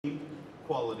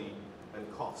quality and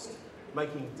cost,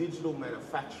 making digital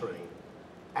manufacturing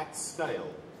at scale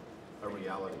a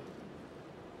reality.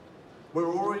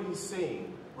 We're already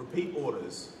seeing repeat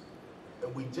orders,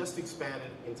 and we just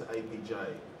expanded into APJ,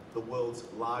 the world's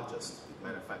largest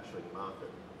manufacturing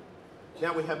market.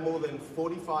 Now we have more than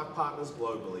 45 partners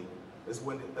globally, as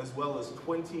well as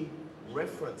 20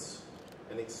 reference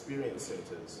and experience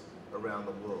centers around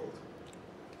the world.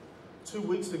 2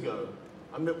 weeks ago,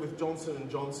 I met with Johnson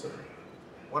 & Johnson,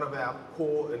 one of our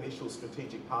core initial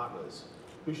strategic partners,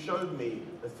 who showed me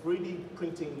a 3D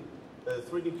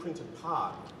printed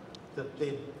part that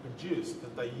they'd produced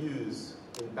that they use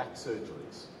in back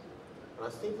surgeries. And I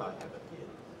think I have it here.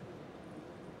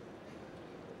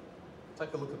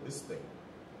 Take a look at this thing.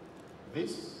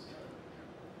 This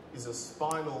is a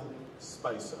spinal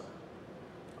spacer.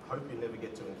 I hope you never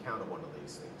get to encounter one of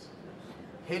these things.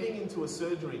 Heading into a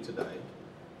surgery today,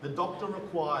 the doctor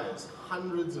requires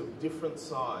hundreds of different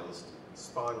sized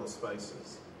spinal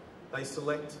spacers. They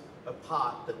select a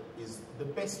part that is the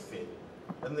best fit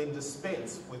and then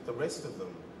dispense with the rest of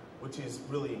them, which is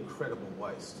really incredible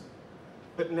waste.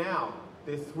 But now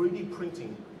they're 3D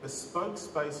printing bespoke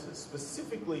spacers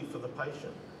specifically for the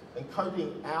patient and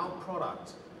coating our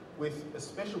product with a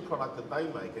special product that they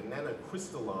make, a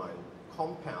nanocrystalline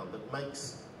compound that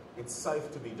makes it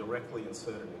safe to be directly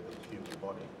inserted into the human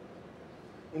body.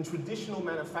 In traditional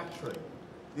manufacturing,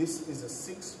 this is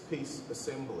a 6-piece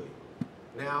assembly.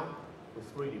 Now,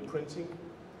 with 3D printing,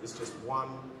 it's just one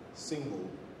single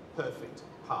perfect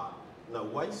part. No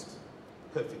waste,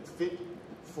 perfect fit,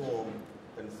 form,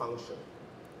 and function.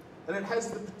 And it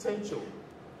has the potential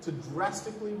to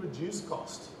drastically reduce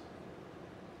cost,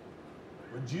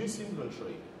 reduce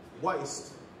inventory,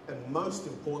 waste, and most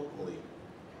importantly,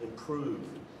 improve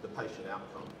the patient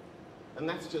outcome. And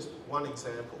that's just one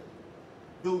example.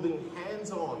 Building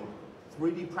hands-on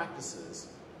 3D practices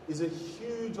is a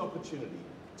huge opportunity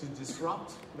to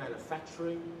disrupt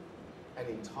manufacturing and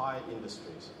entire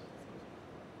industries.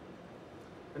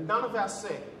 And none of our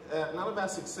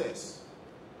success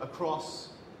across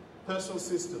personal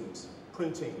systems,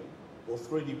 printing, or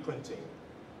 3D printing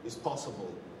is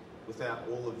possible without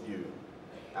all of you,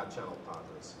 our channel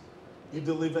partners. You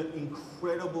deliver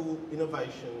incredible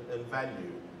innovation and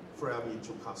value for our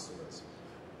mutual customers.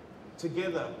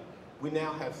 Together, we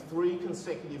now have 3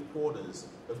 consecutive quarters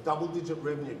of double-digit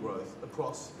revenue growth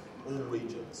across all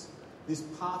regions. This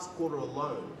past quarter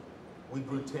alone, we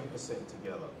grew 10%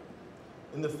 together.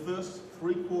 In the first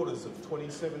 3 quarters of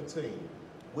 2017,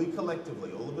 we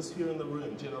collectively, all of us here in the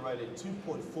room, generated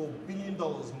 $2.4 billion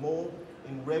more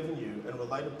in revenue and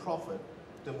related profit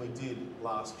than we did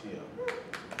last year.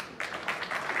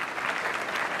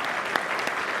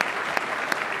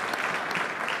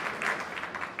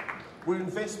 We're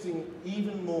investing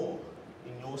even more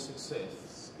in your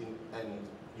success and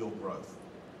your growth.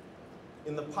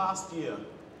 In the past year,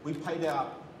 we paid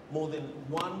out more than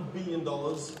 $1 billion in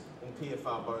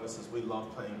PFR bonuses. We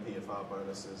love paying PFR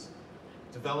bonuses,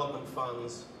 development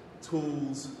funds,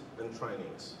 tools, and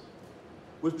trainings.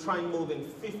 We've trained more than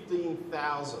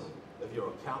 15,000 of your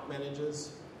account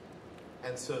managers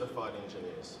and certified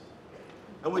engineers.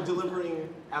 And we're delivering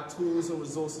our tools and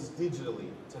resources digitally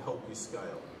to help you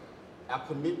scale. Our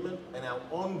commitment and our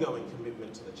ongoing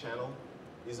commitment to the channel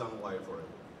is unwavering.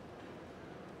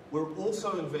 We're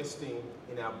also investing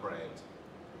in our brand,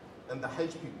 and the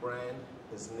HP brand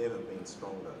has never been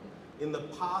stronger. In the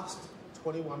past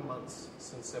 21 months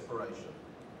since separation,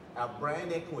 our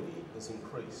brand equity has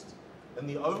increased, and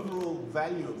the overall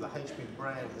value of the HP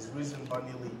brand has risen by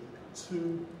nearly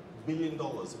 $2 billion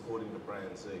according to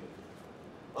Brand Z.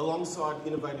 Alongside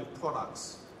innovative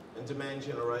products and demand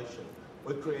generation,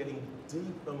 we're creating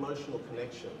deep emotional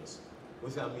connections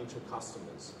with our mutual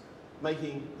customers,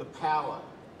 making the power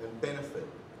and benefit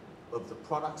of the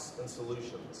products and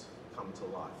solutions come to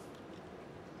life.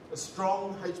 A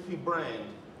strong HP brand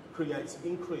creates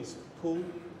increased pull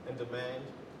and demand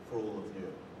for all of you.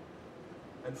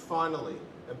 And finally,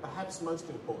 and perhaps most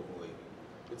importantly,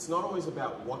 it's not always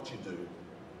about what you do,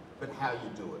 but how you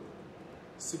do it.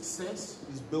 Success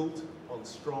is built on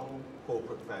strong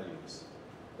corporate values.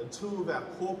 And 2 of our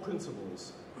core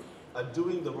principles are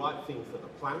doing the right thing for the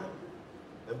planet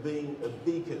and being a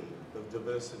beacon of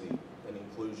diversity and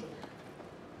inclusion.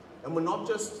 And we're not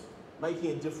just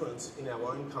making a difference in our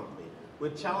own company, we're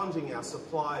challenging our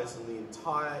suppliers and the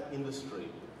entire industry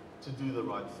to do the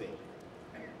right thing.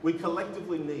 We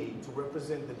collectively need to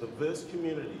represent the diverse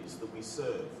communities that we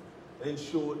serve and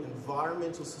ensure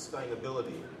environmental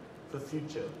sustainability for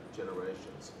future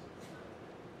generations.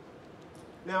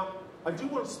 Now, I do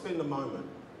want to spend a moment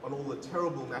on all the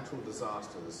terrible natural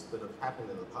disasters that have happened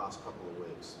in the past couple of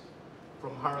weeks,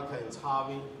 from Hurricanes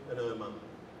Harvey and Irma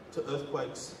to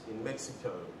earthquakes in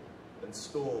Mexico and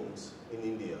storms in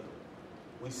India.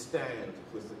 We stand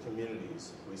with the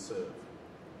communities we serve.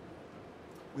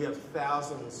 We have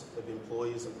thousands of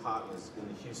employees and partners in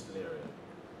the Houston area,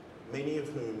 many of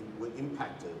whom were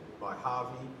impacted by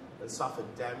Harvey and suffered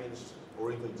damaged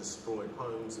or even destroyed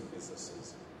homes and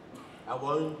businesses. Our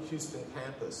own Houston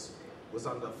campus was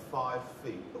under 5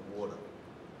 feet of water.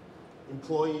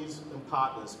 Employees and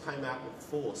partners came out with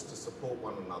force to support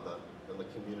one another and the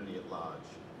community at large.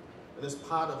 And as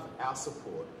part of our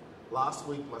support, last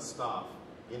week my staff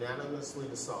unanimously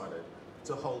decided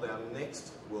to hold our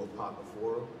next World Partner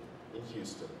Forum in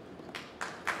Houston.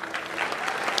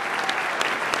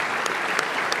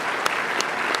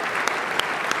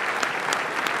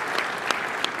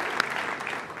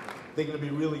 They're going to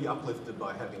be really uplifted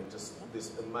by having just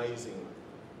this amazing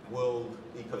world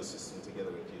ecosystem together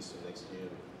in Houston next year.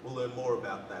 We'll learn more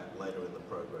about that later in the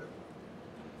program.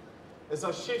 As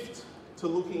I shift to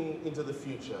looking into the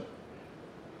future,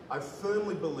 I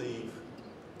firmly believe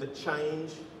that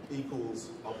change equals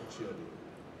opportunity.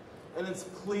 And it's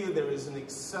clear there is an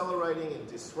accelerating and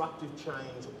disruptive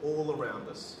change all around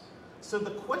us. So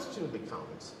the question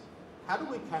becomes, how do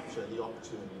we capture the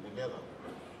opportunity together?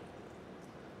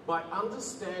 By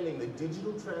understanding the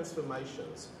digital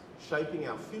transformations shaping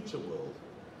our future world,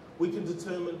 we can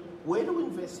determine where to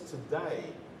invest today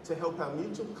to help our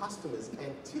mutual customers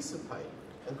anticipate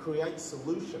and create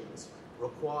solutions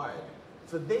required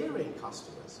for their end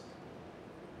customers.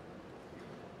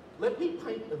 Let me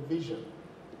paint a vision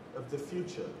of the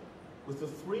future with the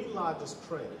 3 largest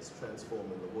trends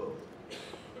transforming the world.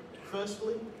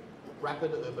 Firstly,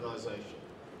 rapid urbanisation.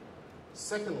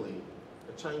 Secondly,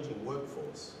 a changing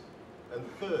workforce. And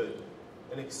third,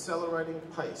 an accelerating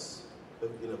pace of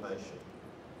innovation.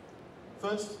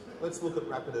 First, let's look at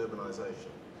rapid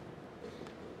urbanisation.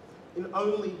 In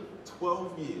only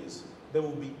 12 years, there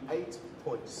will be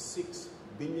 8.6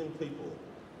 billion people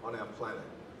on our planet,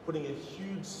 putting a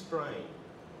huge strain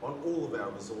on all of our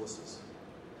resources.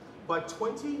 By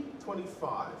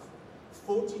 2025,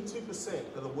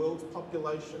 42% of the world's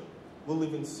population will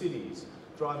live in cities,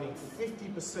 driving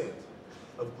 50%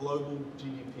 of global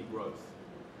GDP growth.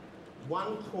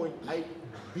 1.8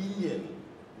 billion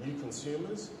new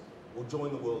consumers will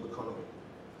join the world economy.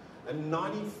 And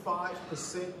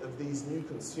 95% of these new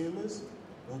consumers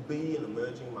will be in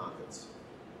emerging markets.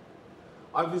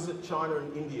 I visit China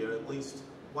and India at least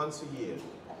once a year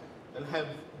and have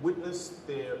witnessed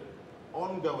their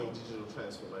ongoing digital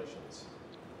transformations.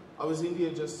 I was in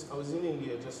India just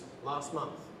last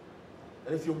month.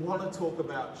 And if you want to talk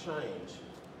about change,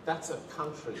 that's a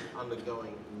country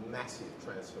undergoing massive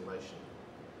transformation.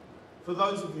 For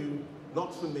those of you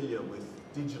not familiar with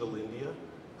Digital India,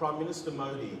 Prime Minister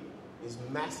Modi is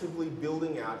massively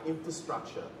building out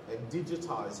infrastructure and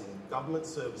digitising government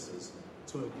services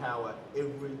to empower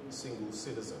every single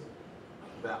citizen,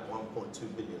 about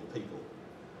 1.2 billion people.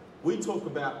 We talk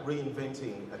about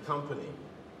reinventing a company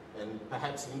and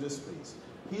perhaps industries.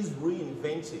 He's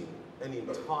reinventing an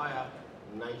entire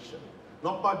nation,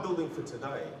 not by building for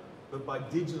today, but by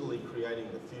digitally creating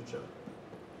the future.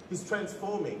 He's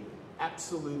transforming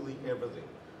absolutely everything,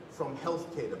 from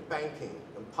healthcare to banking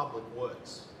and public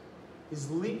works. He's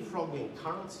leapfrogging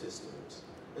current systems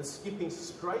and skipping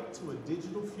straight to a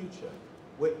digital future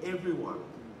where everyone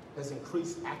has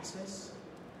increased access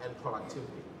and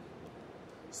productivity.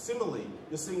 Similarly,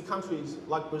 you're seeing countries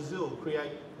like Brazil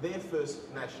create their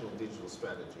first national digital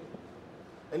strategy.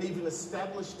 And even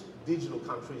established digital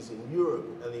countries in Europe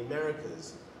and the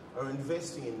Americas are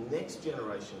investing in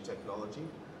next-generation technology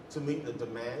to meet the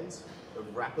demands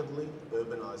of rapidly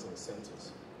urbanising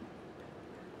centres.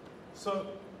 So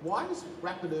why is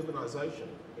rapid urbanisation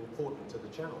important to the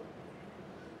channel?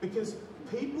 Because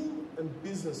people and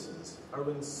businesses are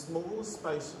in smaller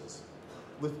spaces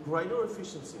with greater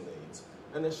efficiency needs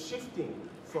and are shifting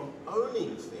from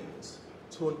owning things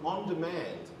to an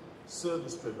on-demand,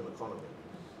 service-driven economy.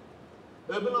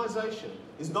 Urbanisation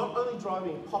is not only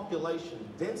driving population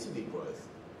density growth,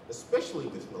 especially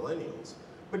with millennials,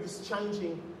 but it's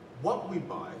changing what we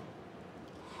buy,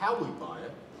 how we buy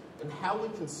it, and how we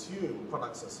consume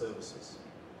products and services.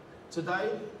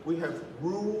 Today, we have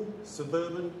rural,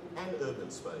 suburban, and urban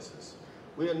spaces.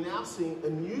 We are now seeing a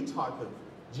new type of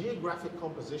geographic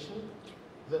composition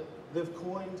that they've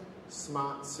coined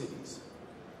smart cities.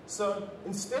 So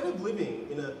instead of living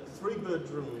in a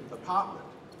 3-bedroom apartment,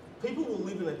 people will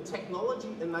live in a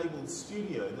technology-enabled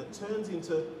studio that turns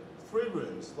into 3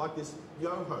 rooms, like this Yo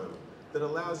Home, that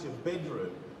allows your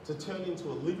bedroom to turn into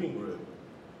a living room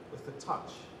with the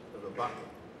touch of a button.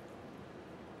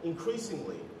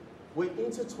 Increasingly, we're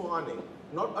intertwining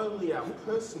not only our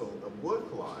personal and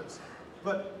work lives,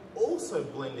 but also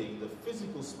blending the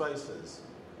physical spaces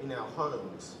in our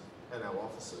homes and our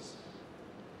offices.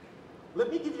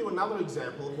 Let me give you another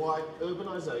example of why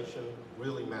urbanisation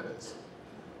really matters.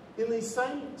 In these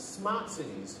same smart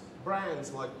cities,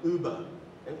 brands like Uber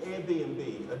and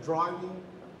Airbnb are driving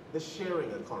the sharing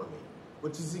economy,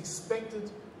 which is expected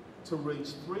to reach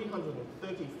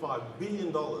 $335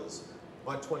 billion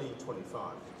by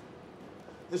 2025.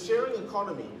 The sharing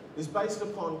economy is based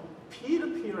upon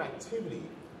peer-to-peer activity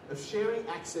of sharing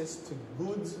access to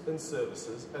goods and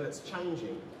services, and it's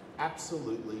changing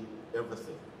absolutely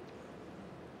everything.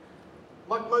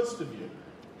 Like most of you,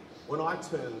 when I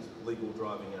turned legal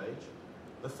driving age,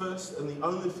 the first and the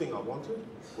only thing I wanted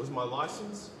was my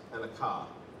license and a car.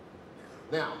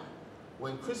 Now,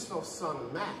 when Christoph's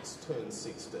son Max turned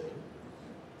 16,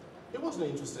 he wasn't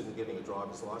interested in getting a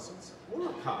driver's license or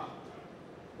a car.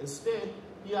 Instead,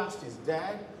 he asked his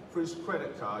dad for his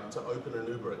credit card to open an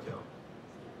Uber account.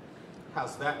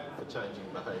 How's that for changing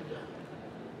behaviour?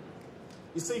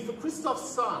 You see, for Christoph's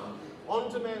son,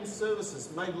 on-demand services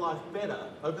made life better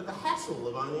over the hassle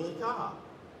of owning a car.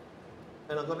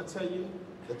 And I've got to tell you,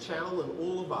 the channel and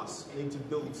all of us need to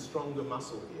build stronger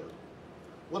muscle here.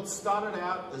 What started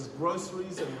out as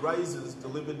groceries and razors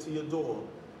delivered to your door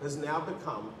has now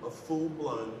become a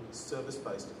full-blown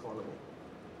service-based economy.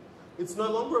 It's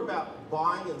no longer about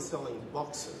buying and selling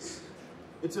boxes.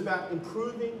 It's about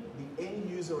improving the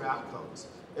end-user outcomes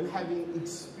and having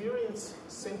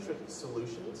experience-centric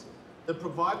solutions that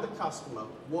provide the customer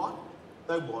what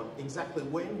they want, exactly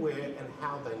when, where, and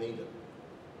how they need it.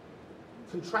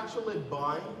 Contractual-led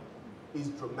buying is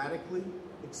dramatically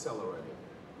accelerating.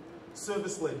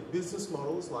 Service-led business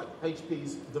models like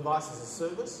HP's Device as a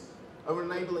Service are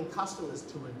enabling customers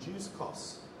to reduce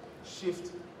costs,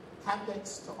 shift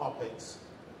CapEx to OpEx,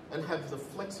 and have the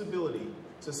flexibility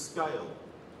to scale,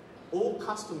 all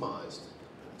customised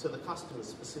to the customer's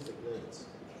specific needs.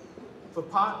 For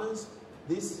partners,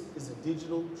 this is a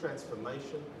digital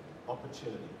transformation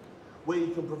opportunity where you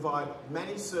can provide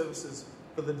managed services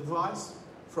for the device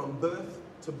from birth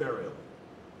to burial,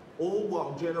 all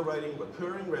while generating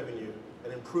recurring revenue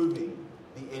and improving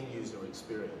the end-user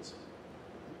experience.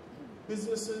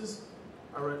 Businesses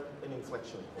are at an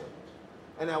inflection point,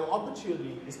 and our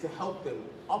opportunity is to help them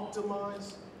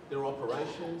optimise their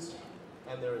operations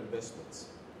and their investments.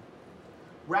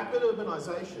 Rapid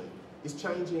urbanisation is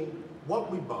changing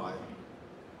what we buy,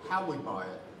 how we buy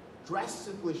it,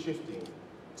 drastically shifting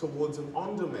towards an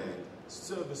on-demand,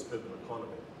 service-driven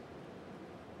economy.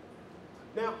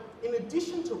 Now, in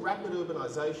addition to rapid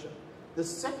urbanisation, the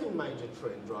second major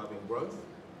trend driving growth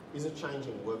is a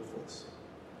changing workforce.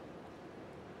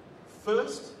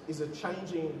 First is a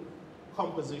changing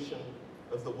composition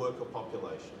of the worker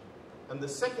population. And the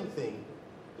second thing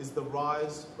is the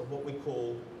rise of what we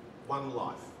call one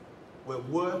life, where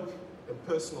work and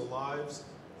personal lives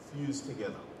fuse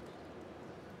together.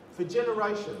 For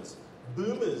generations,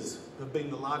 boomers have been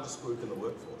the largest group in the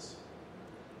workforce.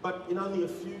 But in only a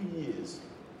few years,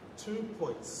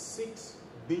 2.6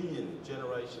 billion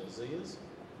Generation Zers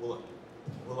will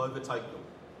overtake them.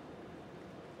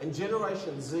 And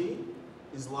Generation Z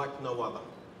is like no other.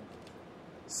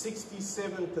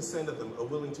 67% of them are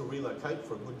willing to relocate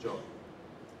for a good job,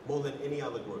 more than any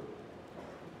other group.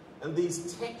 And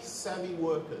these tech-savvy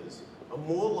workers are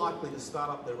more likely to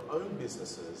start up their own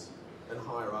businesses and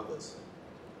hire others.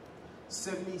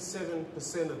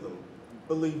 77% of them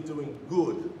believe doing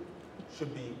good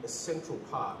should be a central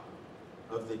part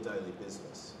of their daily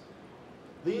business.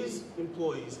 These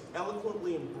employees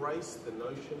eloquently embrace the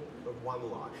notion of one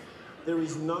life. There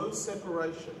is no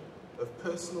separation of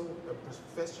personal and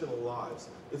professional lives.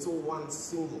 It's all one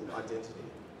single identity.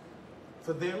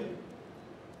 For them,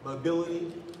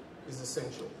 mobility is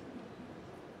essential.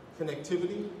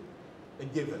 Connectivity, a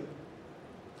given.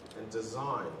 And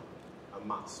design, a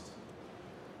must.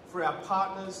 For our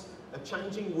partners, a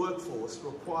changing workforce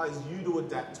requires you to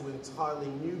adapt to entirely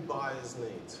new buyers'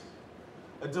 needs.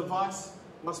 A device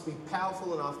must be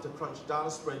powerful enough to crunch data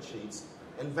spreadsheets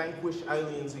and vanquish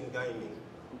aliens in gaming.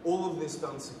 All of this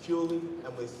done securely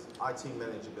and with IT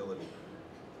manageability.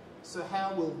 So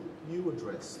how will you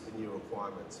address the new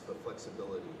requirements for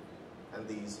flexibility and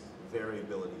these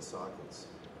variability cycles?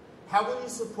 How will you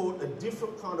support a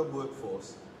different kind of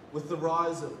workforce with the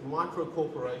rise of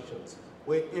micro-corporations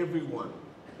where everyone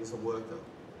is a worker?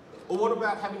 Or what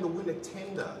about having to win a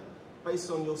tender based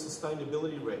on your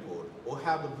sustainability record or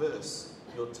how diverse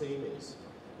your team is?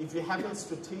 If you haven't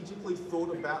strategically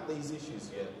thought about these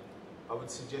issues yet, I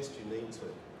would suggest you need to.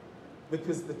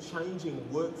 because the changing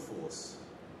workforce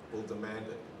will demand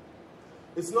it.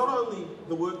 It's not only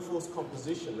the workforce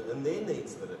composition and their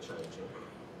needs that are changing,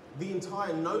 the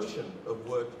entire notion of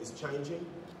work is changing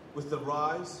with the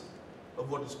rise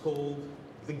of what is called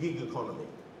the gig economy.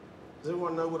 Does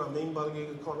everyone know what I mean by the gig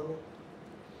economy?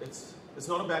 It's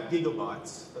not about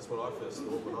gigabytes, that's what I first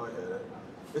thought when I heard it.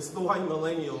 It's the way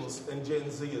millennials and Gen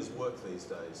Zers work these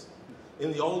days.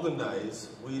 In the olden days,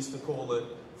 we used to call it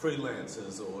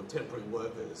freelancers or temporary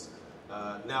workers.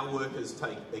 Now workers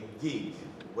take a gig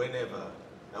whenever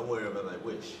and wherever they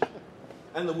wish.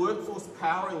 And the workforce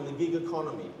powering the gig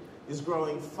economy is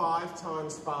growing 5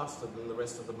 times faster than the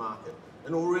rest of the market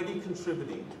and already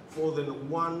contributing more than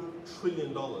 $1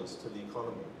 trillion to the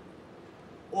economy.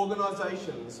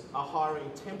 Organisations are hiring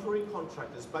temporary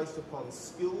contractors based upon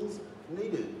skills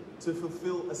needed to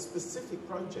fulfil a specific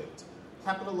project,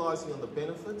 capitalising on the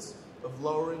benefits of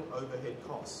lowering overhead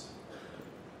costs.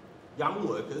 Young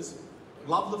workers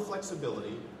love the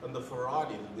flexibility and the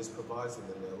variety that this provides them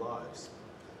in their lives.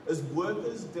 As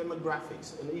workers'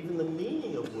 demographics and even the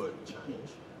meaning of work change,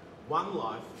 one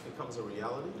life becomes a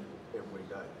reality every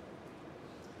day.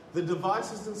 The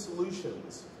devices and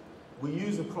solutions we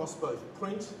use across both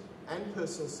print and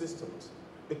personal systems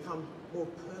become more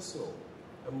personal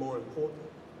and more important.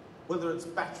 Whether it's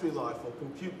battery life or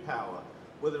compute power,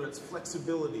 whether it's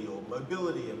flexibility or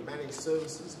mobility and managed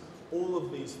services, all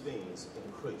of these things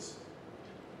increase.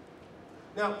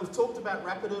 Now, we've talked about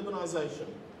rapid urbanisation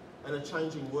and a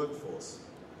changing workforce.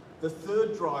 The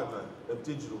third driver of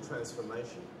digital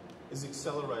transformation is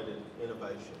accelerated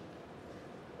innovation.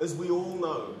 As we all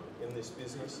know in this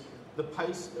business, the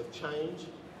pace of change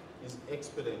is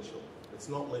exponential. It's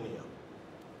not linear.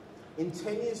 In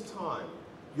 10 years' time,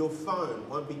 your phone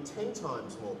won't be 10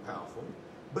 times more powerful,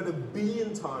 but 1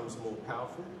 billion times more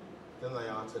powerful than they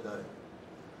are today.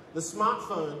 The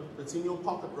smartphone that's in your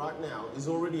pocket right now is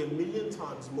already 1 million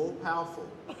times more powerful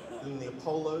than the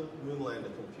Apollo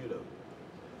moonlander computer.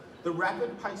 The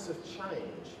rapid pace of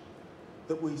change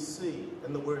that we see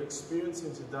and that we're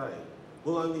experiencing today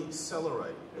will only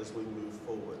accelerate as we move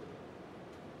forward.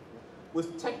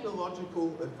 With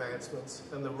technological advancements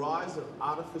and the rise of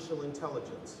artificial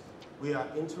intelligence, we are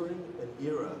entering an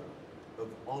era of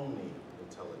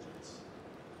omni-intelligence.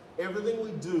 Everything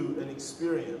we do and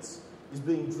experience is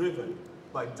being driven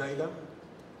by data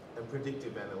and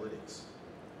predictive analytics.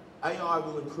 AI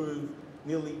will improve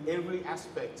nearly every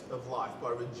aspect of life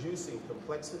by reducing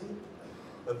complexity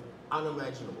of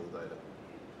unimaginable data.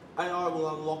 AI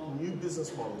will unlock new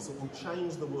business models that will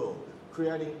change the world,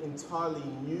 creating entirely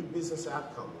new business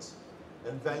outcomes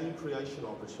and value creation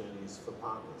opportunities for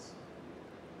partners.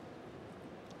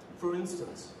 For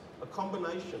instance, a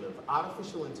combination of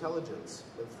artificial intelligence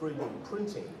and 3D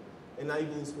printing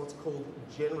enables what's called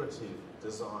generative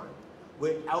design,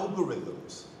 where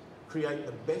algorithms create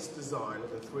the best design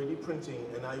and 3D printing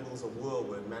enables a world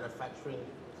where manufacturing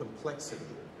complexity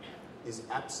is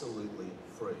absolutely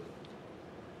free.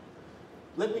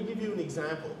 Let me give you an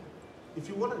example. If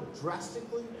you want to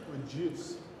drastically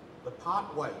reduce the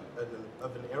part weight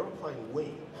of an aeroplane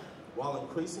wing while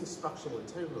increasing structural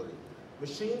integrity,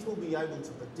 machines will be able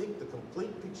to predict the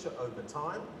complete picture over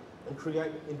time and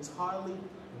create entirely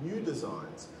new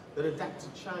designs that adapt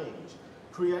to change,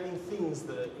 creating things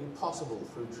that are impossible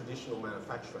through traditional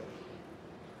manufacturing.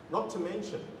 Not to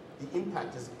mention the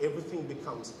impact as everything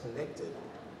becomes connected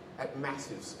at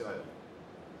massive scale.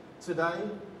 Today,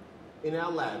 in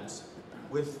our labs,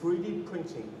 we're 3D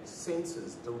printing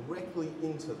sensors directly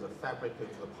into the fabric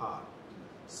of the part.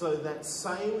 So that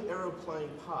same aeroplane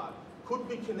part could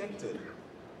be connected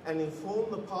and inform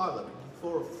the pilot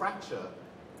before a fracture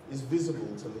is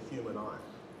visible to the human eye.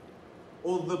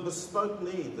 Or the bespoke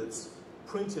knee that's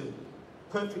printed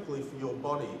perfectly for your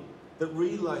body that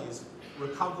relays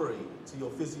recovery to your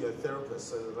physiotherapist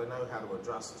so that they know how to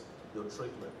adjust your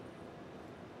treatment.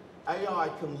 AI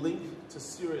can link to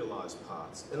serialised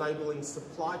parts, enabling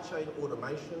supply chain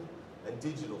automation and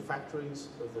digital factories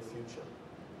of the future.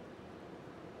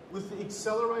 With the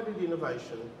accelerated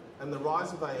innovation and the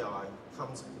rise of AI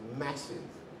comes massive,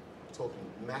 talking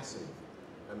massive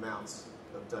amounts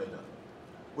of data,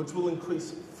 which will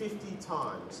increase 50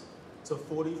 times to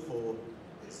 44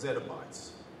 zettabytes.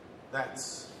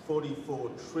 That's 44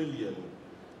 trillion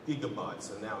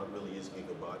gigabytes, and now it really is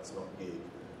gigabytes, not gig,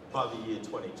 by the year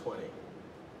 2020.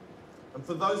 And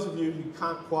for those of you who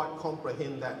can't quite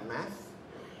comprehend that math,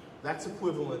 that's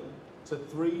equivalent to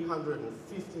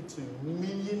 352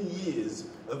 million years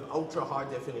of ultra-high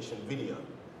definition video.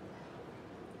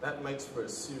 That makes for a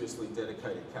seriously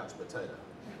dedicated couch potato.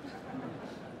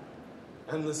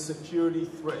 And the security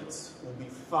threats will be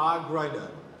far greater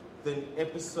than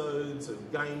episodes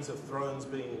of Games of Thrones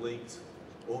being leaked,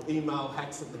 or email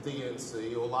hacks at the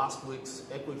DNC, or last week's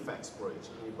Equifax breach.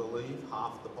 Can you believe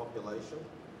half the population?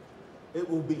 It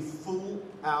will be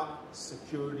full-out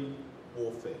security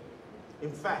warfare.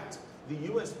 In fact, the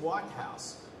US White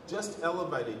House just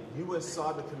elevated US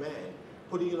Cyber Command,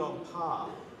 putting it on par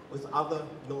with other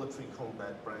military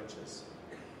combat branches.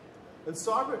 And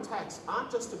cyber attacks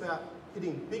aren't just about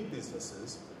hitting big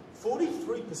businesses.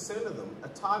 43% of them are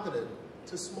targeted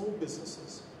to small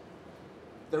businesses.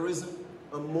 There isn't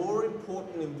a more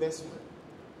important investment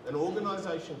an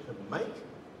organisation can make,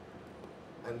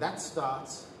 and that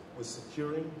starts with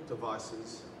securing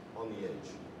devices on the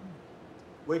edge.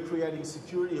 We're creating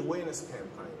security awareness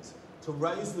campaigns to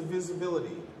raise the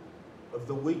visibility of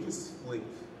the weakest link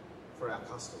for our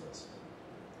customers.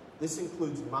 This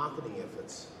includes marketing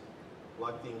efforts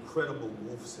like the incredible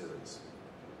Wolf series.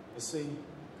 You see,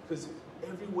 because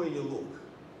everywhere you look,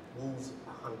 wolves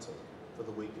are hunting for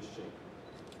the weakest sheep.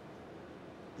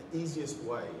 The easiest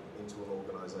way into an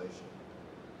organisation.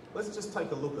 Let's just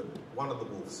take a look at one of the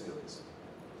Wolf series.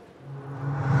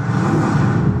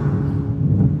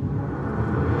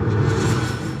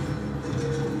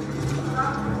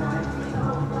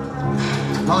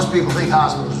 Most people think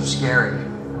hospitals are scary.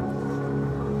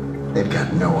 They've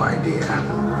got no idea.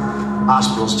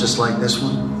 Hospitals just like this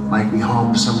one might be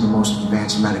home to some of the most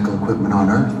advanced medical equipment on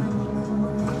Earth.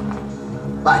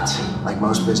 But, like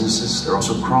most businesses, they're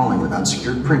also crawling with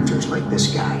unsecured printers like this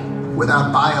guy.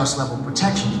 Without BIOS level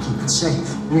protection to keep it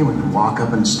safe, anyone can walk up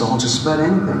and install just about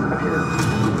anything out here.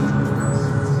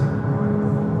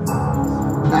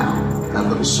 Now, that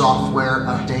little software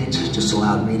update just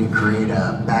allowed me to create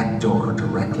a backdoor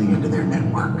directly into their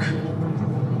network.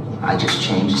 I just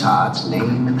changed Todd's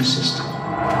name in the system.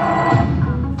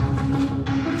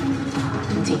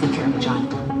 Take good care of it, John.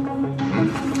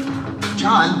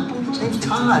 John? His name's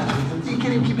Todd. He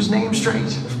can't even keep his name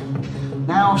straight.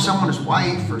 Now, if someone, his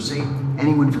wife, or say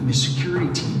anyone from his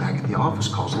security team back at the office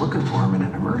calls looking for him in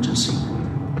an emergency,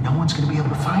 no one's going to be able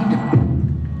to find him.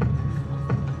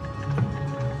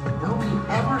 Nobody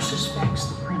ever suspects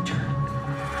the printer.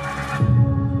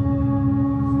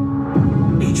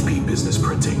 HP Business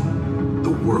Printing, the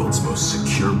world's most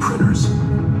secure printers.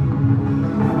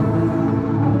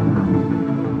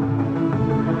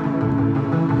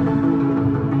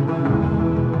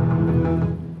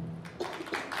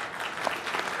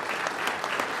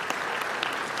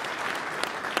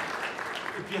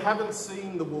 If you haven't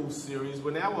seen the Wolf series,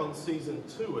 we're now on season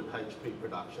 2 at HP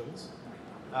Productions.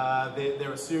 There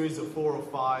are a series of 4 or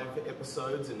 5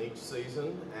 episodes in each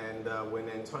season, and when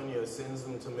Antonio sends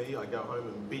them to me, I go home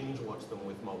and binge watch them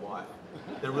with my wife.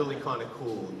 They're really kind of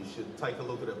cool. You should take a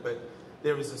look at it, but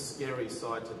there is a scary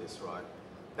side to this, right?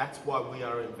 That's why we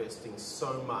are investing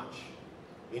so much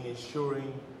in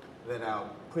ensuring that our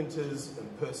printers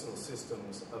and personal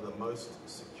systems are the most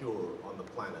secure on the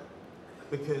planet.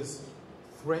 Because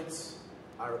threats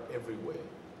are everywhere,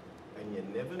 and you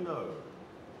never know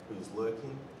who's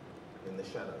lurking in the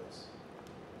shadows.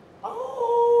 Oh!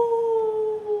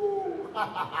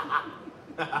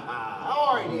 How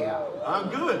are you? I'm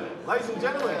good. Ladies and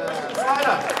gentlemen, Mr.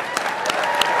 Slater.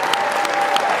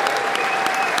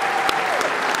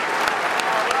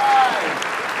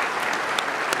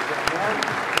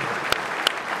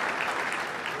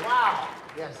 Wow.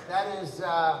 Yes, that is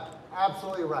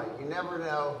absolutely right. You never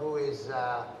know who is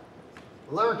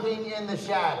lurking in the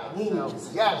shadows.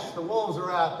 So, yes, the wolves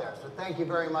are out there. So thank you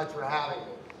very much for having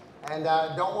me. And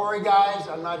don't worry, guys.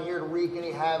 I'm not here to wreak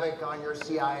any havoc on your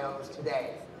CIOs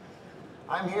today.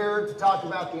 I'm here to talk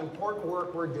about the important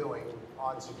work we're doing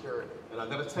on security. And I've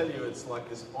got to tell you, it's like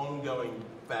this ongoing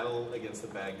battle against the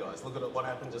bad guys. Look at what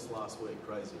happened just last week.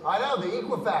 Crazy. I know, the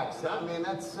Equifax. Yeah. I mean,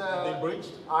 that's... Been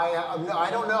breached? I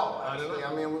don't know, actually. I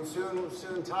don't know. I mean,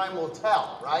 soon time will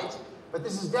tell, right? But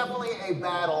this is definitely a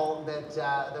battle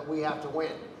that we have to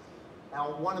win.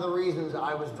 Now, one of the reasons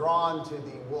I was drawn to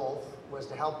the Wolf was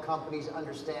to help companies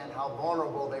understand how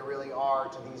vulnerable they really are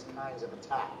to these kinds of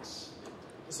attacks.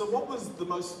 So what was the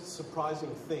most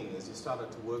surprising thing as you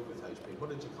started to work with HP? What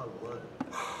did you kind of learn?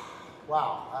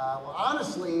 Wow. Well,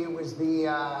 honestly, it was the,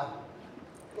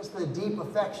 just the deep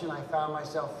affection I found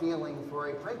myself feeling for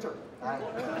a printer.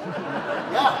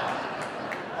 Yeah.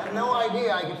 I had no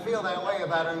idea I could feel that way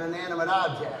about an inanimate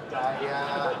object.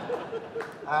 Yeah,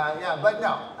 but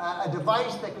no, a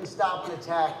device that can stop an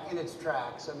attack in its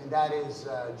tracks, I mean, that is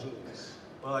genius.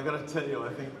 Well, I got to tell you,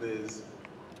 I think there's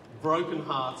broken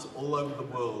hearts all over the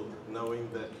world knowing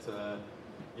that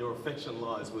your affection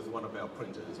lies with one of our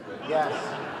printers. But yes.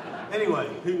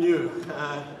 Anyway, who knew?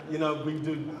 You know, we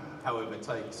do, however,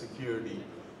 take security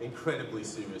incredibly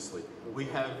seriously. We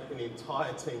have an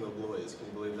entire team of lawyers, can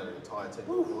you believe that, an entire team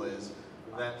of lawyers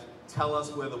that tell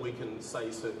us whether we can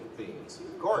say certain things.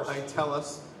 Of course. They tell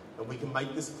us, and we can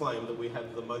make this claim, that we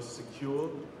have the most secure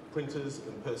printers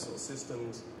and personal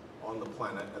systems on the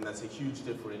planet, and that's a huge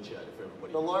differentiator for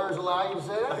everybody. The lawyers allow you to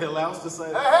say that? They allow us to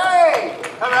say that. Hey!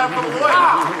 How about for the lawyer?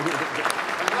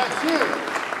 And that's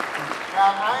huge.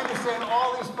 Now, I understand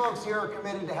all these folks here are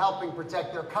committed to helping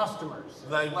protect their customers.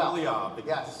 They well. really are, because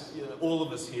Yes. you know, all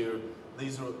of us here,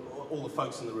 these are all the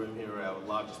folks in the room here are our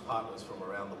largest partners from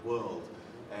around the world,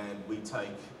 and we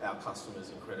take our customers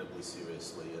incredibly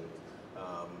seriously, and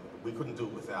we couldn't do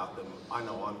it without them. I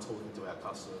know I'm talking to our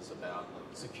customers about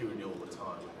security all the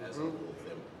time, as are all of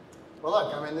them. Well,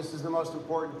 look, I mean, this is the most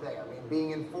important thing. I mean, being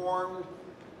informed,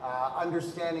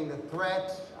 understanding the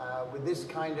threat, with this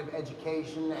kind of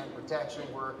education and protection,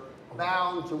 we're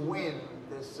bound to win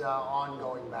this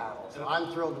ongoing battle. So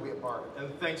I'm thrilled to be a part of it.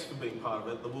 And thanks for being part of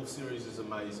it. The Wolf Series is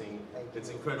amazing. Thank you. It's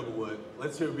incredible work.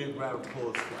 Let's hear a big round of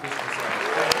applause for Christmas.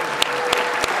 Thank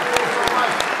you so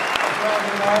much. Thanks for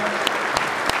having me on.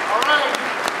 All right.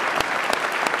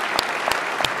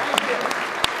 Thank you.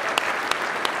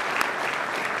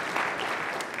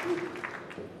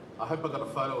 I hope I got a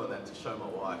photo of that to show my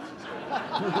wife. She's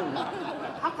going,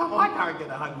 how come I can't get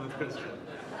a hug with Christian?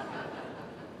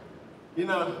 You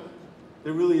know,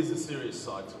 there really is a serious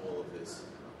side to all of this.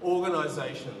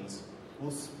 Organizations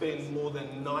will spend more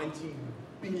than $90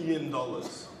 billion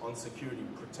on security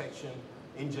protection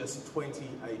in just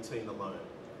 2018 alone.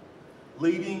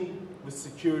 Leading with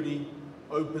security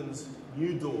opens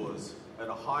new doors at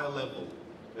a higher level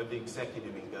of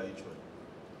executive engagement.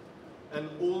 And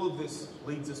all of this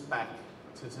leads us back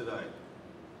to today.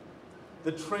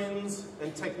 The trends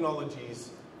and technologies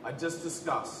I just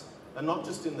discussed are not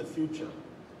just in the future,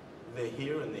 they're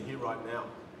here and they're here right now.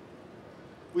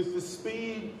 With the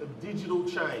speed of digital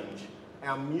change,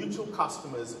 our mutual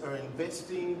customers are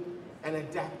investing and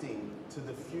adapting to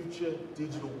the future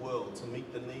digital world to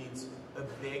meet the needs of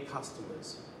their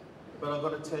customers. But I've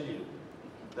got to tell you,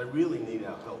 they really need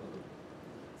our help.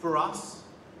 For us,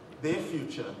 their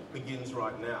future begins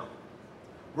right now.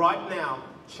 Right now,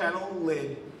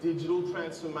 channel-led digital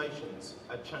transformations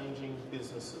are changing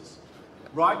businesses.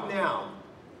 Right now,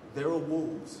 there are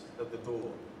wolves at the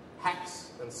door.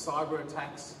 Hacks and cyber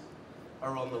attacks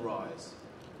are on the rise.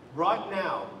 Right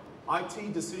now,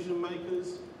 IT decision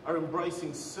makers are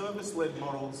embracing service-led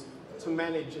models to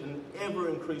manage an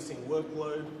ever-increasing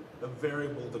workload of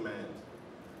variable demand.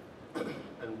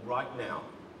 And right now,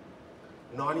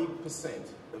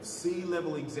 90% of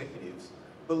C-level executives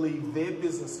believe their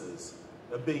businesses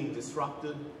are being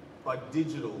disrupted by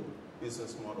digital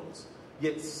business models.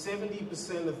 Yet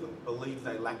 70% of them believe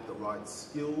they lack the right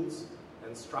skills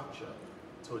and structure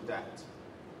to adapt.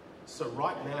 So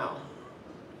right now,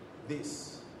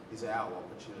 this is our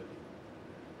opportunity.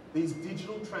 These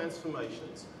digital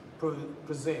transformations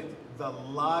present the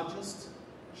largest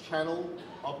channel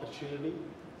opportunity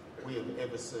we have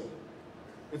ever seen.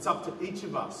 It's up to each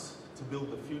of us to build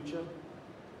the future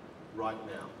right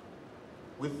now.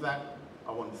 With that,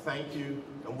 I want to thank you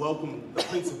and welcome the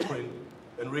Prince of Print,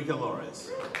 Enrique Lores.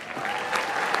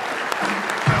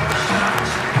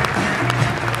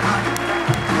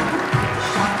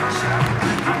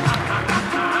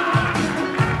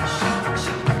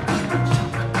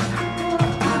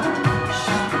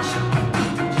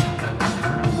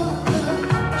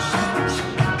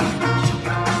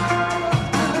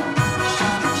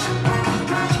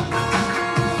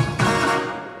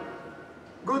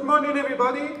 Good morning,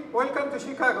 everybody. Welcome to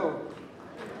Chicago.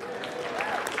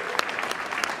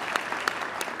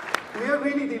 We are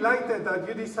really delighted that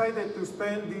you decided to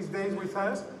spend these days with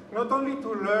us, not only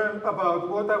to learn about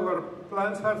what our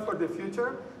plans are for the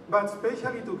future, but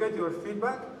especially to get your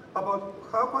feedback about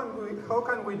how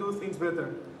can we do things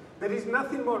better. There is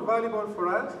nothing more valuable for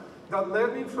us than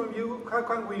learning from you how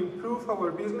can we improve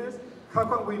our business, how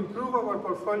can we improve our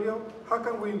portfolio, how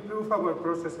can we improve our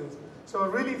processes. So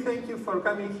really thank you for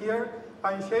coming here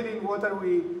and sharing what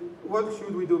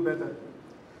should we do better.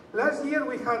 Last year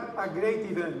we had a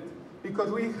great event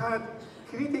because we had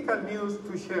critical news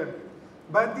to share.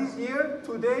 But this year,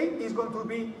 today, is going to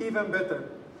be even better.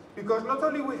 Because not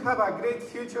only we have a great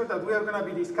future that we are going to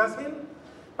be discussing,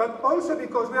 but also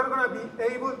because we are going to be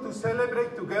able to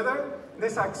celebrate together the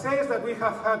success that we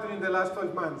have had during the last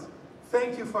 12 months.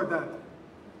 Thank you for that.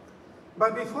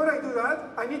 But before I do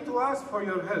that, I need to ask for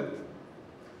your help.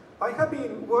 I have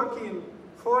been working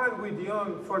for and with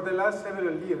Dion for the last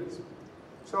several years.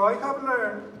 So I have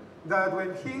learned that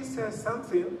when he says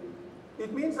something,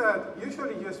 it means that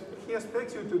usually he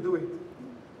expects you to do it.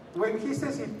 When he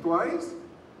says it twice,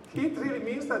 it really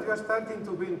means that you are starting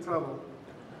to be in trouble.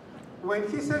 When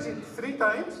he says it 3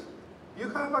 times, you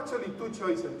have actually 2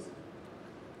 choices.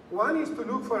 One is to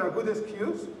look for a good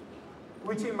excuse,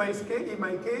 which in my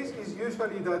case is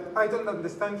usually that I don't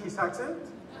understand his accent,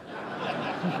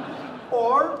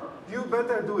 or you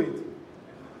better do it.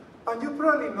 And you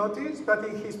probably noticed that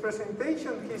in his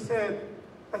presentation he said,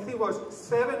 I think it was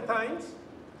 7 times,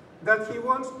 that he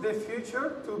wants the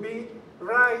future to be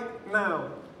right now.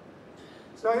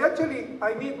 So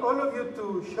I need all of you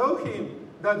to show him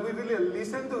that we really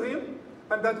listen to him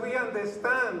and that we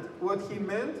understand what he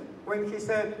meant when he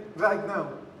said right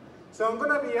now. So I'm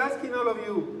going to be asking all of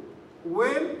you,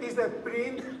 when is the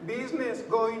print business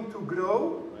going to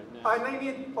grow? And I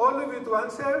need all of you to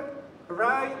answer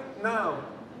right now.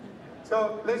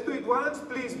 So let's do it once,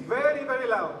 please, very, very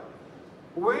loud.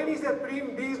 When is the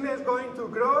print business going to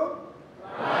grow?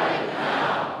 Right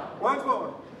now. Once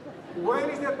more. When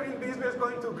is the print business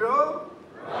going to grow?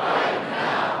 Right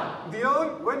now.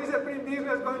 Dion, when is the print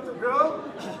business going to grow?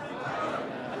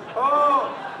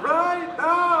 Oh, right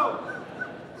now.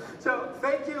 So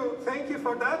thank you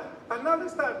for that. And now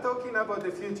let's start talking about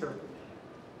the future.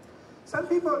 Some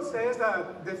people say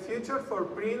that the future for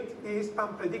print is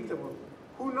unpredictable.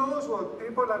 Who knows what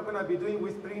people are going to be doing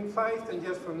with print 5-10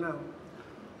 years from now?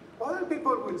 Other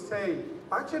people will say,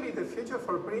 actually the future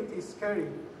for print is scary.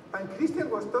 And Christian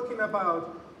was talking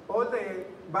about all the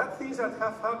bad things that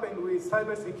have happened with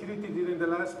cybersecurity during the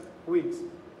last weeks.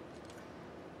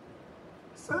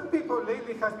 Some people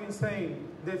lately have been saying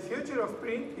the future of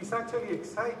print is actually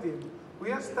exciting.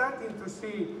 We are starting to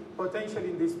see potential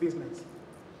in this business.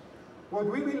 What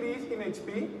we believe in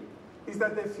HP is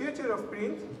that the future of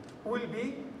print will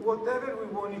be whatever we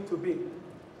want it to be.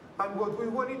 And what we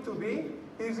want it to be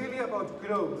is really about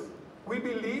growth. We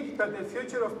believe that the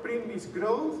future of print is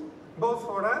growth, both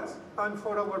for us and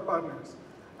for our partners.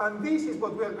 And this is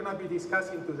what we are going to be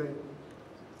discussing today.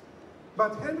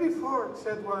 But Henry Ford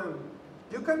said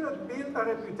you cannot build a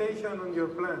reputation on your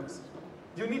plans.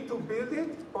 You need to build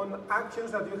it on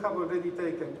actions that you have already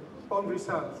taken, on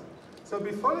results. So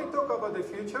before I talk about the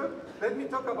future, let me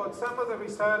talk about some of the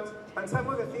results and some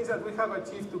of the things that we have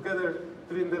achieved together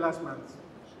during the last months.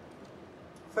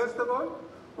 First of all,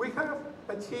 we have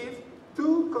achieved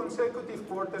 2 consecutive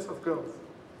quarters of growth.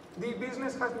 The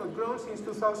business has not grown since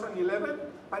 2011,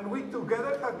 and we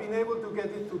together have been able to get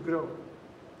it to grow.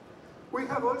 We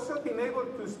have also been able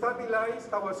to stabilize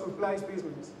our supplies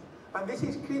business. And this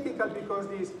is critical because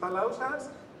this allows us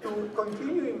to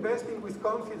continue investing with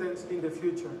confidence in the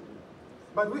future.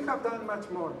 But we have done much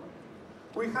more.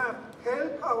 We have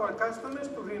helped our customers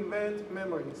to reinvent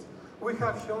memories. We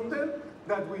have shown them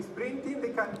that with printing they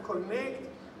can connect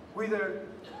with their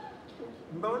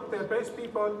best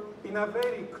people in a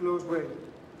very close way.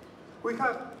 We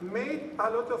have made a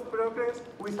lot of progress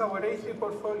with our A3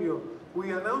 portfolio.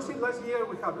 We announced it last year,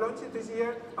 we have launched it this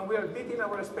year, and we are beating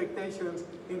our expectations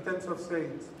in terms of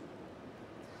sales.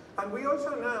 And we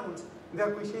also announced the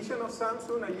acquisition of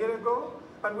Samsung a year ago,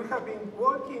 and we have been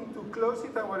working to close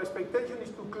it. Our expectation is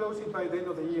to close it by the end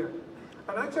of the year.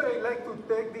 And actually, I'd like to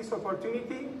take this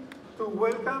opportunity to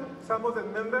welcome some of the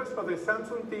members of the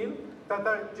Samsung team that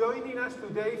are joining us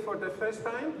today for the first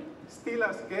time, still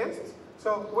as guests.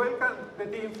 So welcome the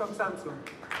team from Samsung.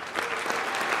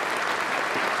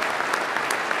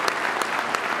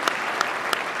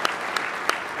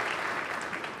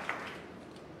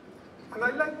 And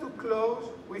I'd like to close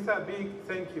with a big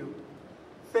thank you.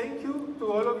 Thank you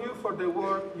to all of you for the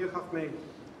work you have made.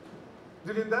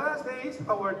 During the last days,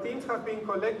 our teams have been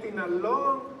collecting a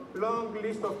long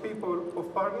list of people,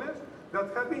 of partners,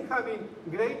 that have been having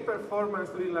great performance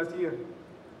during last year.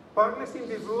 Partners in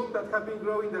this room that have been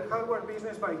growing their hardware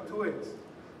business by 2x,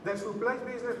 their supplies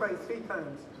business by 3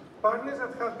 times. Partners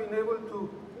that have been able to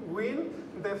win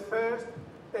the first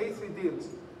A3 deals.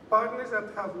 Partners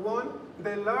that have won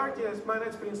the largest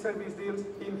managed print service deals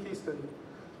in history.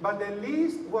 But the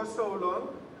list was so long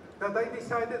that I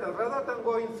decided that rather than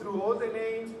going through all the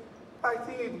names, I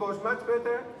think it was much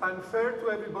better and fair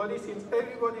to everybody, since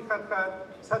everybody had had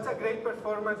such a great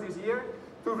performance this year,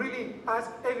 to really ask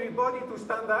everybody to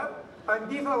stand up and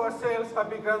give ourselves a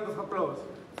big round of applause.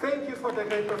 Thank you for the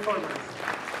great performance.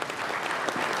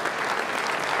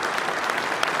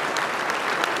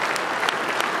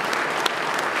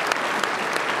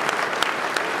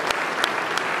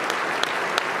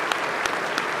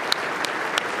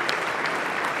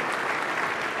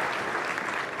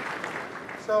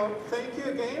 So thank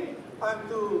you again, and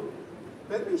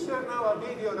let me share now a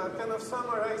video that kind of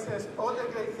summarizes all the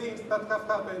great things that have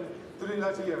happened during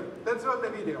last year. Let's roll the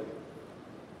video.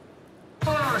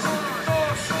 1, 2,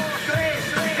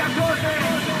 3,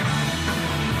 14.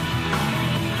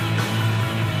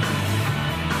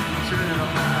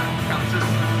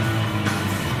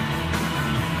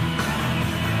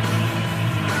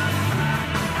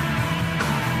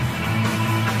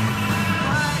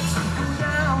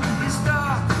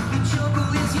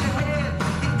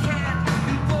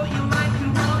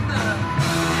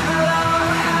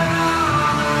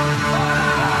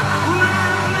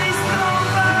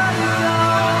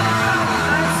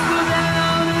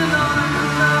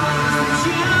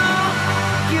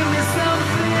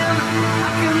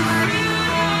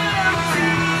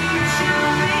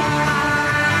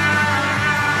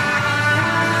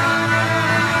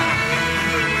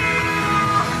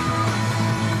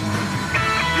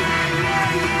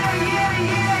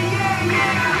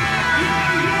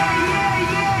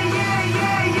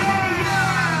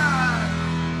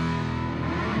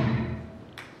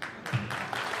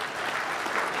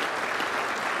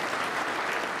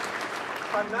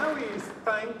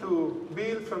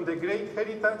 the great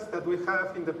heritage that we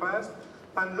have in the past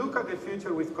and look at the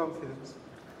future with confidence.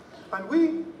 And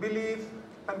we believe,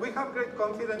 and we have great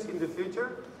confidence in the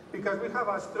future because we have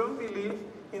a strong belief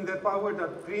in the power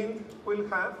that print will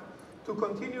have to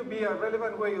continue to be a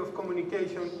relevant way of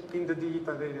communication in the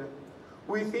digital area.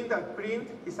 We think that print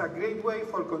is a great way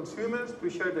for consumers to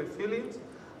share their feelings,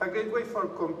 a great way for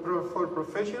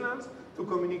professionals to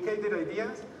communicate their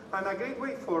ideas, and a great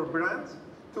way for brands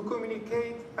to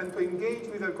communicate and to engage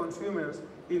with their consumers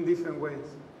in different ways.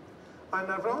 And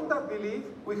around that belief,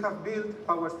 we have built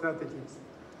our strategies.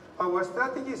 Our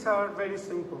strategies are very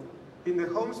simple. In the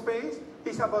home space,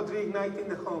 it's about reigniting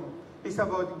the home. It's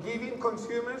about giving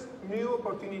consumers new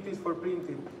opportunities for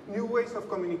printing, new ways of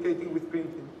communicating with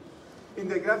printing. In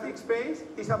the graphic space,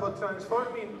 it's about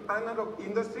transforming analog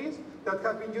industries that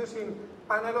have been using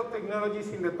analog technologies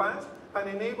in the past and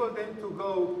enable them to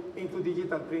go into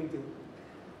digital printing.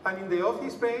 And in the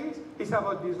office space, it's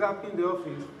about disrupting the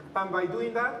office. And by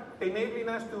doing that, enabling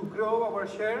us to grow our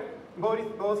share,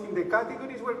 both in the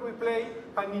categories where we play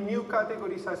and in new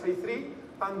categories as A3,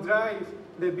 and drive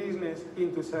the business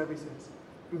into services.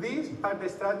 These are the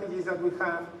strategies that we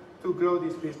have to grow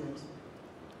this business.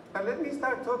 And let me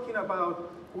start talking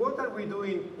about what are we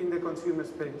doing in the consumer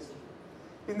space.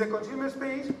 In the consumer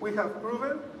space, we have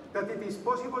proven that it is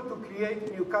possible to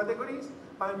create new categories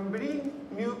and bring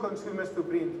new consumers to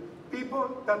print, people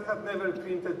that have never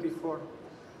printed before.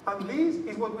 And this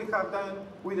is what we have done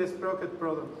with the Sprocket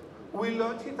product. We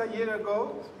launched it a year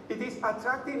ago. It is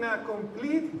attracting a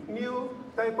complete new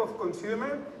type of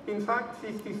consumer. In fact,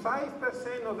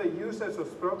 55% of the users of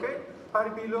Sprocket are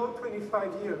below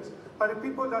 25 years, are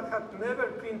people that have never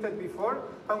printed before,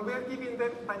 and we are giving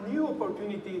them a new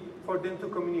opportunity for them to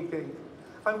communicate.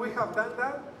 And we have done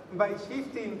that by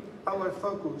shifting our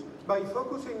focus, by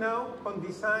focusing now on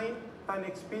design and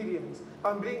experience,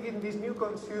 and bringing these new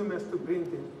consumers to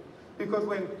printing. Because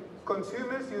when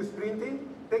consumers use printing,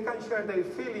 they can share their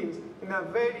feelings in a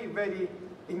very, very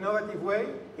innovative way,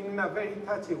 in a very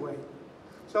touchy way.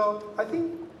 So I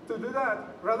think to do that,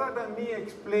 rather than me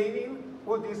explaining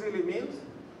what this really means,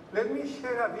 let me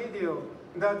share a video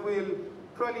that will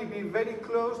probably be very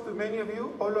close to many of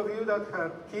you, all of you that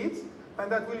have kids, and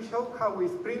that will show how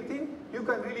with printing, you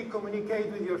can really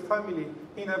communicate with your family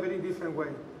in a very different way.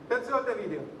 Let's roll the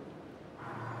video.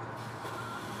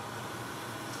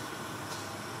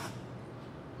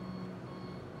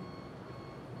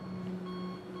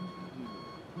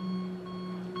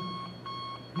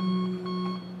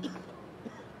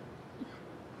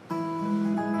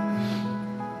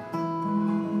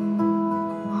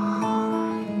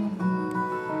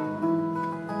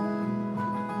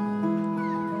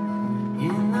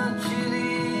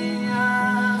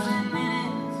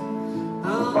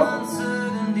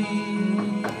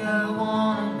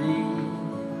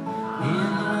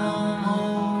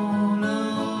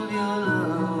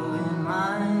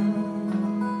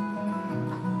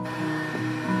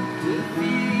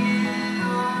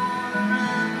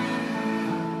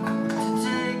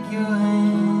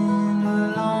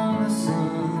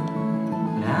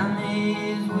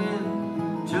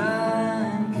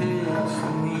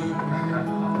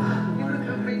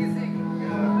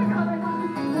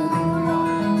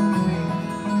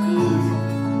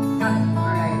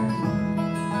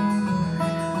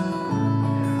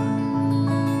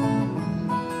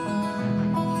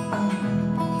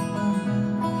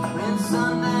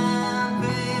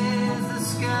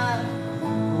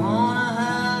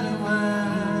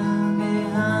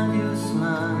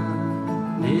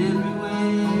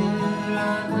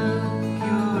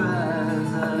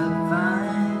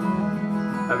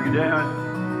 Have a good day, hon.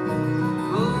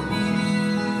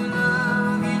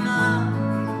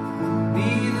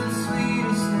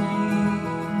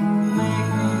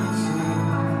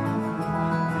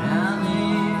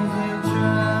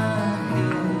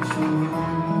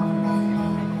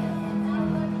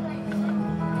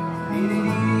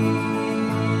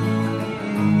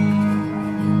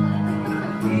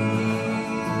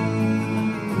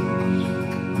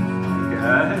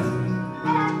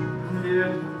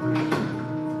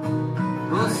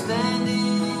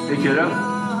 Hey, kiddo.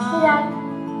 Hey, Dad.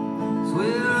 It's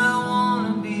where I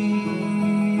wanna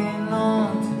be and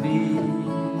long to be,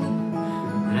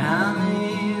 but I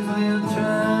may as well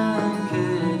try and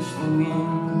catch the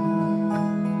wind.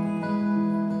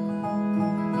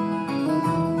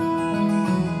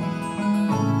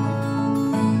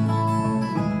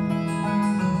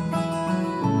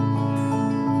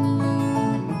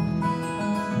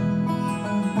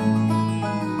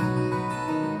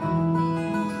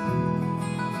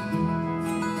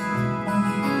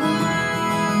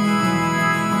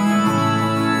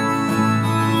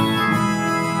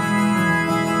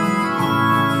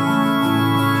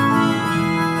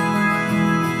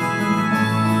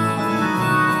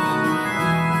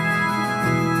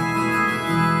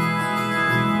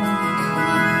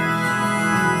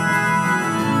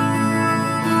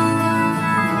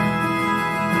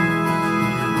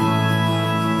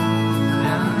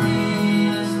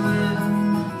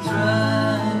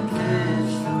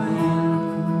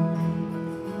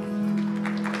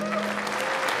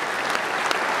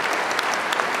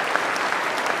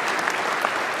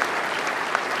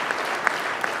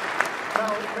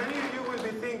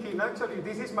 actually,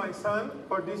 this is my son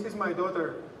or this is my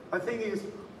daughter. I think is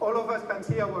all of us can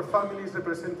see our families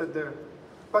represented there.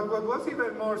 But what was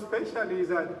even more special is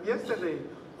that yesterday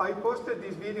I posted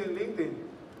this video in LinkedIn,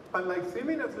 and like 3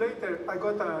 minutes later I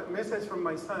got a message from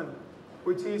my son,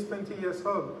 which is 20 years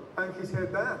old, and he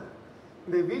said, "Dad,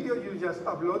 the video you just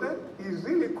uploaded is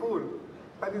really cool."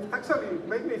 And it actually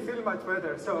made me feel much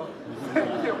better. So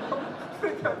thank you,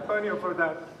 Antonio, for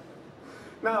that.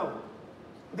 Now,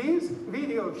 this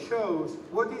video shows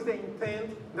what is the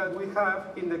intent that we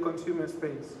have in the consumer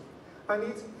space. And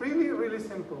it's really, really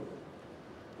simple.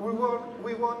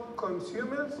 We want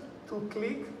consumers to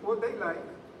click what they like,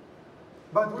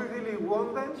 but we really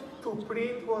want them to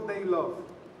print what they love.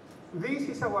 This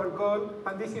is our goal,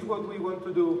 and this is what we want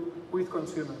to do with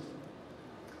consumers.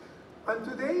 And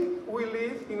today, we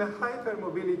live in a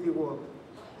hypermobility world.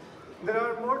 There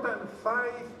are more than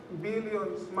 5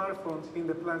 billion smartphones in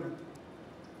the planet.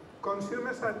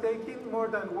 Consumers are taking more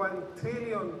than 1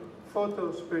 trillion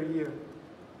photos per year.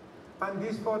 And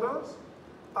these photos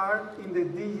are in the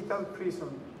digital prison.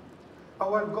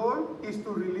 Our goal is to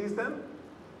release them,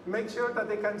 make sure that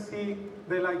they can see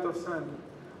the light of sun.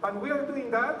 And we are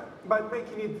doing that by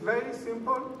making it very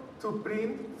simple to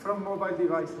print from mobile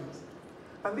devices.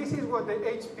 And this is what the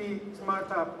HP Smart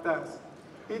App does.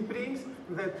 It brings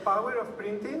the power of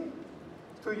printing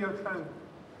to your hand.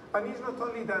 And it's not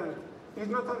only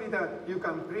that, you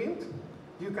can print,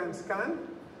 you can scan,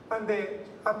 and the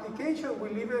application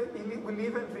will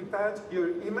even retouch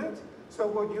your image, so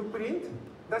what you print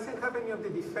doesn't have any of the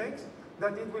defects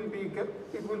that it will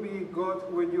be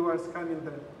got when you are scanning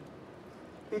them.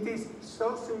 It is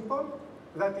so simple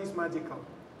that is magical.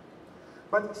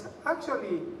 But it's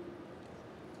actually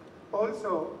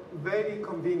also very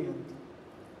convenient,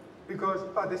 because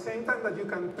at the same time that you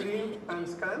can print and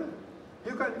scan,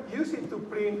 you can use it to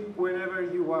print wherever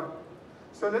you are.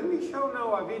 So let me show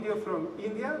now a video from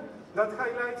India that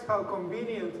highlights how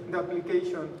convenient the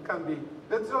application can be.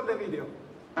 Let's roll the video.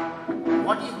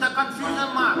 What is the confusion,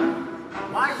 mark?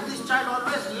 Why is this child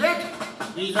always late?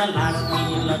 He's a last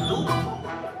minute laddu.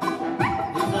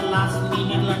 He's a last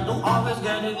minute laddu, always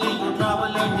getting into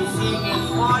trouble and he's singing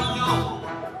for you.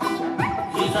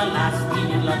 He's a last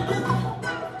minute laddu.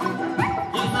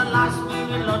 He's a last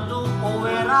minute laddu. Oh,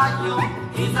 where are you?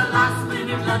 He's a last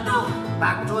minute laddu.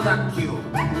 Back to the queue.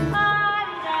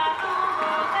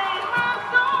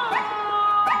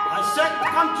 I said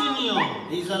continue.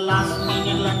 He's a last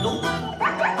minute laddu.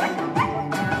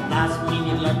 Last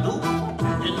minute laddu.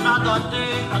 Another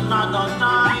day, another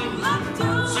time.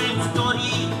 Same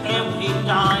story every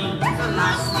time. He's a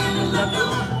last minute laddu.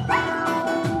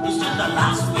 He's still the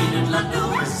last minute laddu.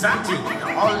 Presenting the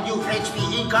all-new HP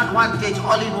Ink Advantage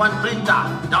all-in-one printer.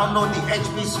 Download the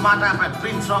HP Smart App and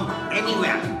print from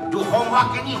anywhere. Do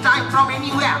homework anytime from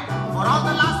anywhere. For all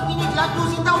the last-minute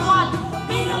laddus in the world.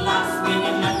 Be a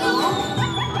last-minute laddu.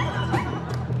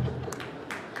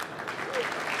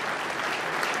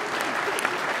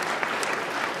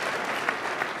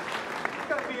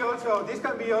 This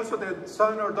can be also the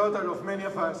son or daughter of many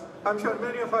of us. I'm sure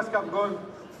many of us have gone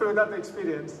through that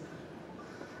experience.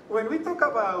 When we talk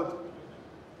about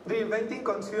reinventing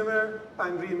consumer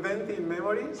and reinventing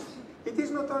memories, it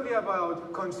is not only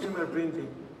about consumer printing.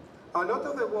 A lot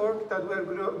of the work that we're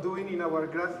doing in our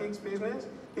graphics business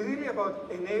is really about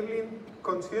enabling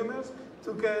consumers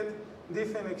to get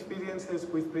different experiences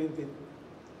with printing.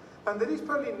 And there is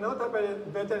probably not a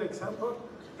better example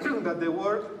than the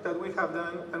work that we have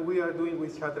done and we are doing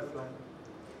with Shutterfly.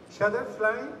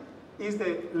 Shutterfly is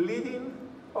the leading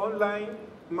online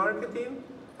marketing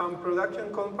and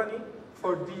production company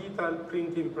for digital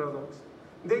printing products.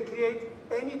 They create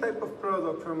any type of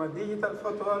product, from a digital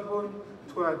photo album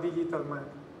to a digital map.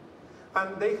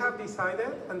 And they have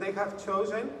decided and they have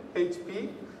chosen HP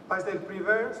as their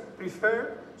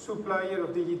preferred supplier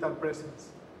of digital presence.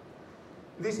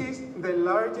 This is the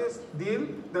largest deal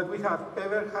that we have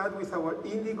ever had with our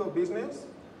Indigo business,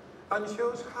 and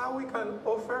shows how we can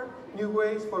offer new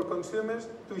ways for consumers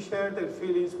to share their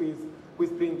feelings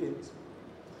with printings.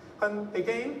 And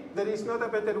again, there is not a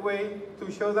better way to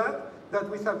show that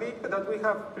we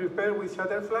have prepared with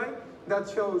Shutterfly that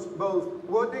shows both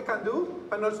what they can do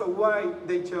and also why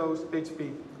they chose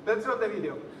HP. Let's roll the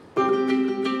video.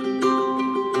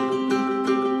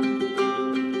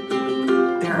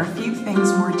 There are few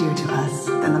things more dear to us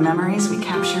than the memories we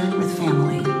captured with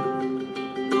family.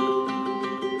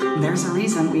 There's a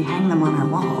reason we hang them on our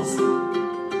walls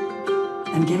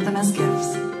and give them as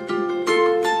gifts.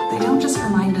 They don't just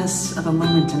remind us of a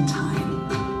moment in time.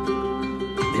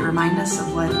 They remind us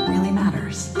of what really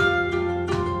matters.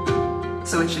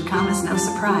 So So it should come as no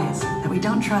surprise that we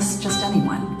don't trust just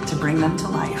anyone to bring them to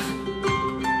life.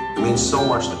 It means so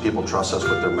much that people trust us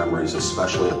with their memories,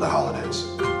 especially at the holidays.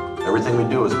 Everything we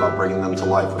do is about bringing them to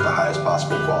life with the highest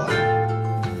possible quality.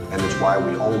 And it's why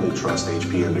we only trust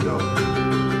HP Indigo.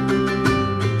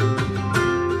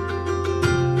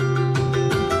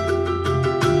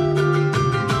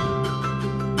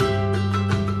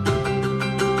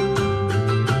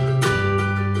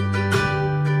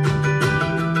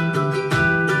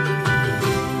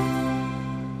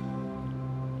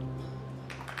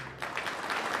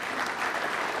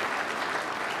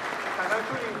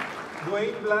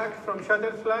 From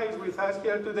Shutterfly is with us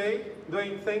here today.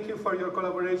 Dwayne, thank you for your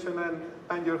collaboration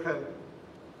and your help.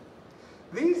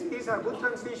 This is a good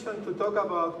transition to talk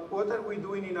about what are we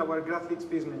doing in our graphics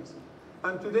business.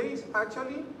 And today is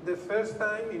actually the first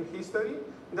time in history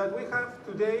that we have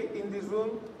today in this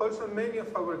room also many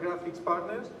of our graphics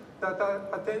partners that are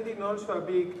attending also a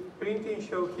big printing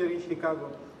show here in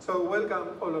Chicago. So welcome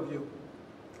all of you.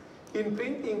 In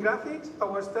graphics,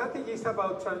 our strategy is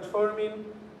about transforming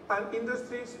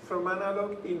industries from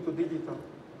analog into digital.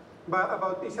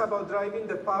 It's about driving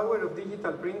the power of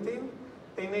digital printing,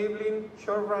 enabling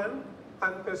short run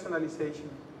and personalization.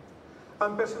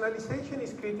 And personalization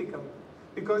is critical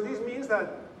because this means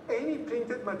that any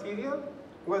printed material,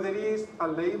 whether it is a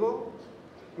label,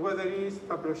 whether it is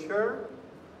a brochure,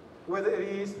 whether it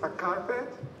is a carpet,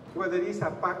 whether it is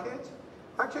a package,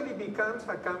 actually becomes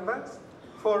a canvas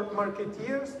for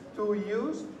marketeers to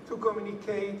use to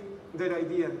communicate their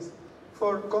ideas,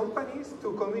 for companies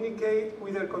to communicate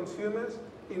with their consumers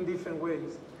in different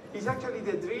ways. It's actually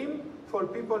the dream for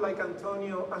people like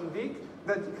Antonio and Vic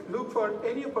that look for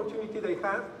any opportunity they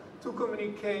have to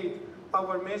communicate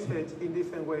our message in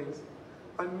different ways.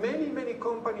 And many, many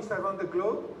companies around the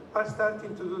globe are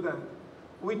starting to do that.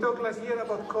 We talked last year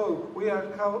about Coke. We are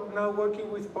now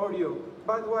working with Oreo,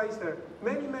 Weisler.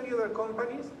 Many, many other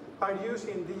companies are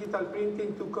using digital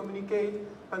printing to communicate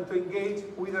and to engage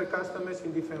with their customers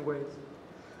in different ways.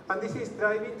 And this is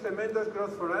driving tremendous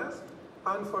growth for us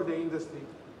and for the industry.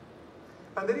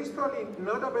 And there is probably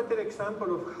not a better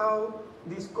example of how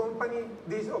this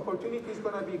opportunity is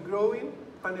going to be growing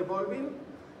and evolving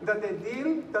than the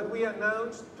deal that we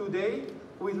announced today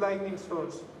with Lightning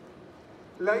Source.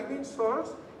 Lightning Source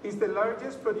is the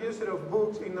largest producer of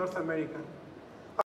books in North America.